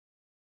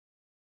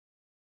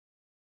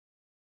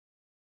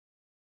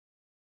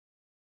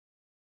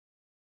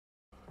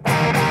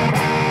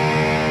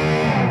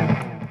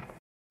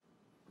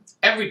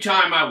Every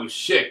time I was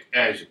sick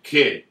as a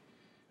kid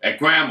at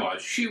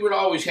Grandma's, she would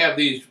always have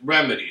these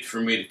remedies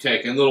for me to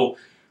take, and little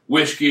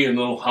whiskey and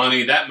little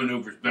honey. That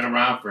maneuver's been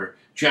around for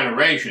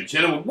generations,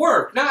 and it would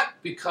work, not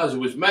because it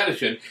was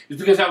medicine, it's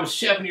because I was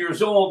 7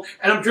 years old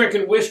and I'm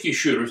drinking whiskey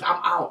shooters.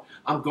 I'm out,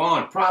 I'm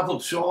gone,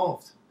 problem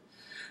solved.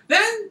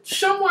 Then,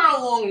 somewhere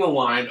along the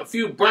line, a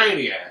few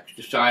brainiacs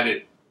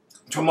decided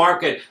to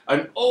market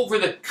an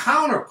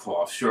over-the-counter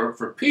cough syrup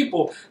for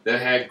people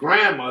that had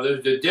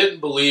grandmothers that didn't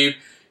believe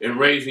in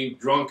raising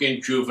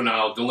drunken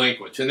juvenile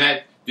delinquents, and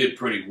that did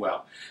pretty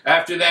well.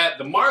 After that,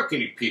 the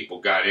marketing people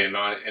got in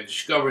on it and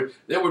discovered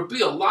there would be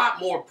a lot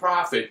more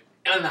profit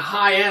in the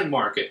high-end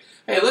market.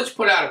 Hey, let's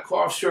put out a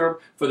cough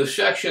syrup for the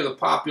section of the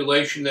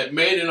population that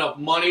made enough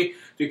money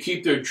to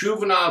keep their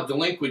juvenile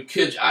delinquent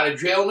kids out of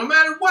jail no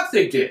matter what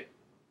they did.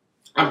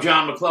 I'm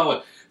John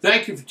McClellan.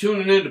 Thank you for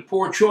tuning in to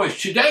Poor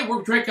Choice. Today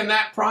we're drinking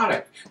that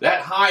product,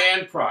 that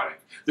high-end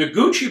product, the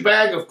Gucci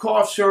bag of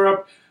cough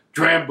syrup,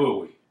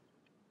 Drambuie.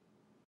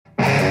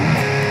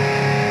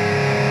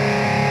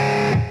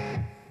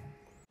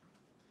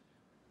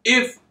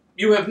 If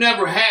you have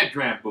never had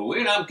Drambuie,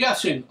 and I'm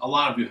guessing a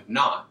lot of you have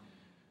not,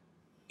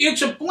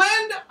 it's a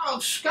blend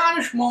of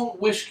Scottish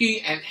malt whiskey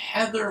and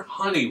heather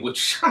honey,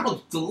 which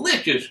sounds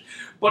delicious,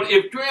 but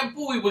if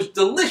Drambuie was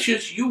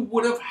delicious, you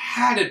would have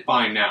had it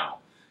by now.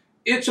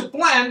 It's a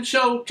blend,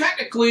 so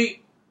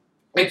technically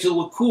it's a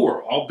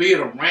liqueur, albeit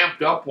a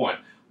ramped up one.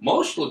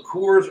 Most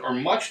liqueurs are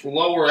much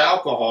lower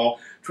alcohol.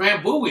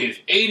 Drambuie is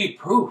 80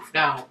 proof.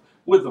 Now,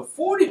 with a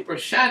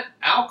 40%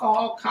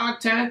 alcohol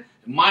content,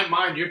 in my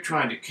mind, you're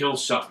trying to kill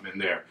something in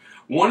there.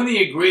 One of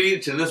the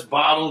ingredients in this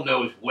bottle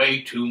knows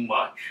way too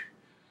much.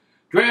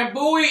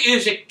 Drambuie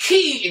is a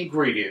key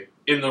ingredient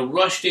in the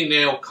Rusty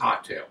Nail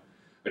cocktail,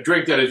 a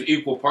drink that is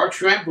equal parts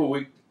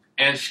Drambuie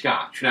and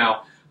Scotch.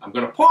 Now, I'm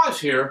going to pause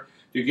here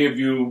to give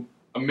you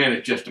a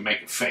minute just to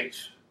make a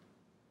face.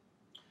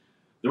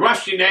 The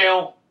Rusty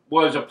Nail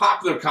was a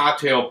popular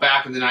cocktail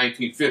back in the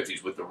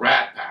 1950s with the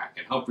Rat Pack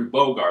and Humphrey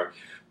Bogart,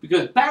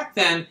 because back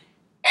then,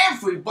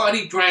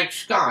 everybody drank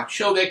Scotch,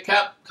 so they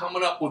kept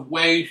coming up with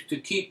ways to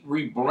keep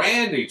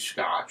rebranding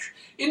Scotch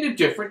into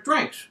different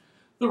drinks.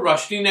 The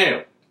Rusty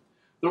Nail,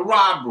 the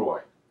Rob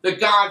Roy, the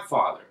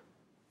Godfather.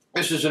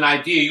 This is an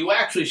idea you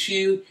actually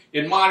see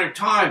in modern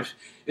times,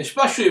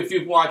 especially if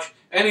you've watched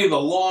any of the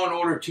Law and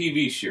Order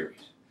TV series.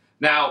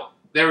 Now,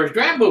 there is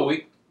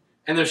Drambuie,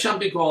 and there's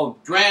something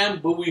called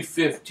Drambuie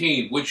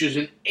 15, which is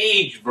an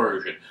aged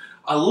version.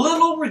 A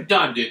little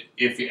redundant,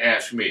 if you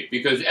ask me,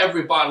 because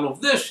every bottle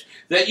of this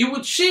that you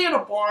would see in a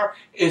bar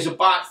is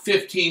about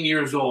 15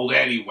 years old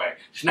anyway.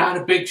 It's not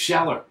a big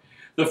seller.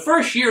 The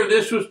first year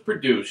this was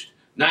produced,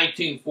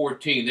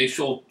 1914, they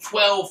sold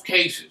 12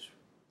 cases,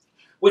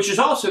 which is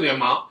also the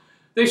amount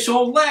they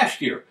sold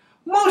last year,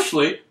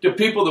 mostly to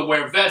people that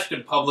wear vests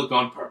in public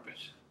on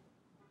purpose.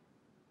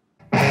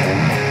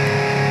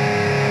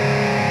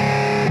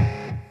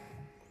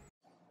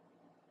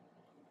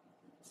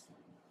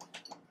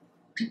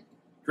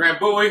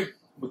 Drambuie,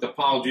 with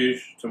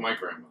apologies to my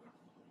grandmother.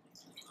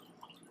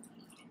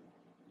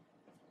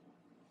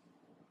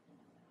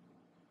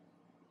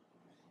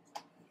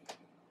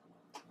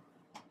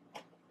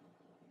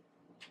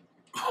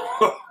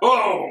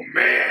 Oh,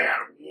 man,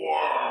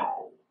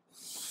 whoa.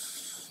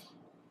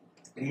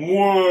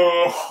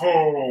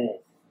 Whoa.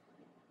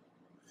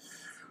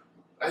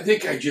 I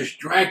think I just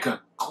drank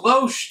a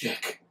glow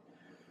stick.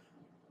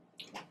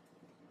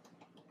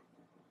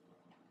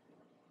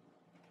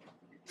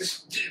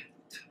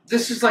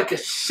 This is like a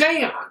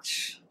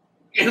seance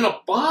in a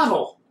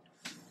bottle.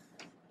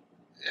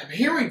 I'm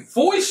hearing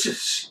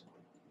voices.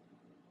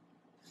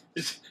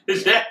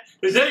 Is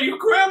that you,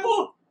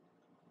 Grandma?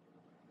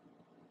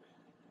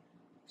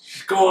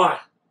 She's gone.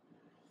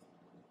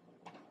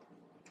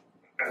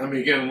 Let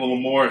me get a little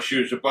more.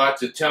 She was about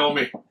to tell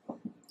me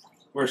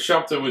where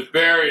something was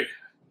buried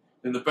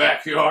in the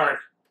backyard.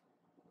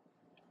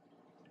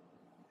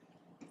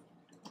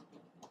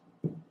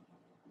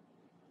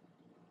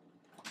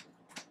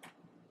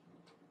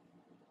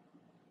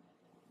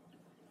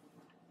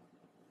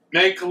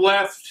 Make a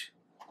left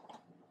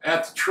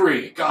at the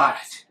tree. Got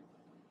it.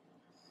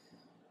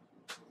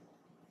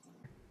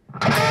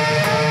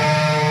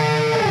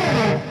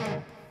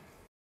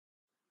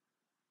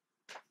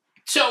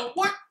 So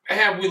what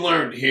have we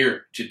learned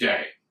here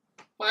today?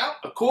 Well,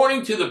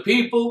 according to the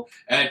people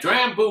at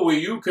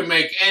Drambuie, you can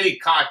make any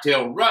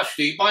cocktail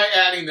rusty by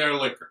adding their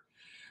liquor.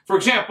 For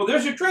example,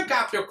 there's a drink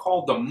out there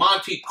called the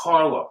Monte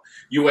Carlo.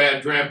 You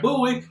add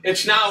Drambuie,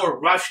 it's now a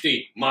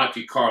rusty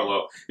Monte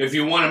Carlo. If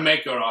you want to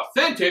make it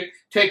authentic,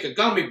 take a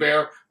gummy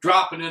bear,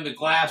 drop it in the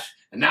glass,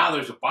 and now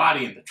there's a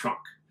body in the trunk.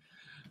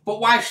 But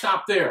why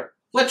stop there?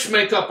 Let's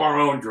make up our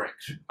own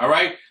drinks, all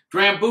right?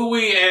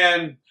 Drambuie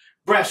and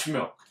breast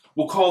milk.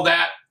 We'll call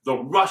that the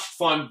Rust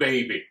Fun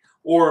Baby.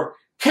 Or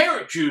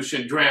carrot juice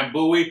and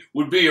Drambuie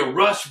would be a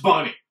Rust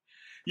Bunny.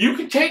 You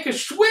can take a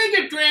swig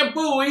of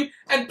Drambuie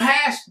and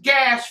pass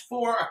gas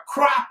for a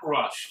crop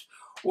rust.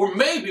 Or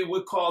maybe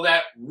we call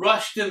that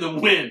rust in the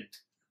wind.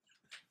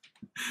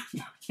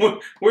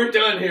 We're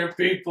done here,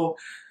 people.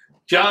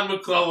 John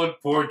McClellan,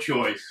 poor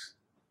choice.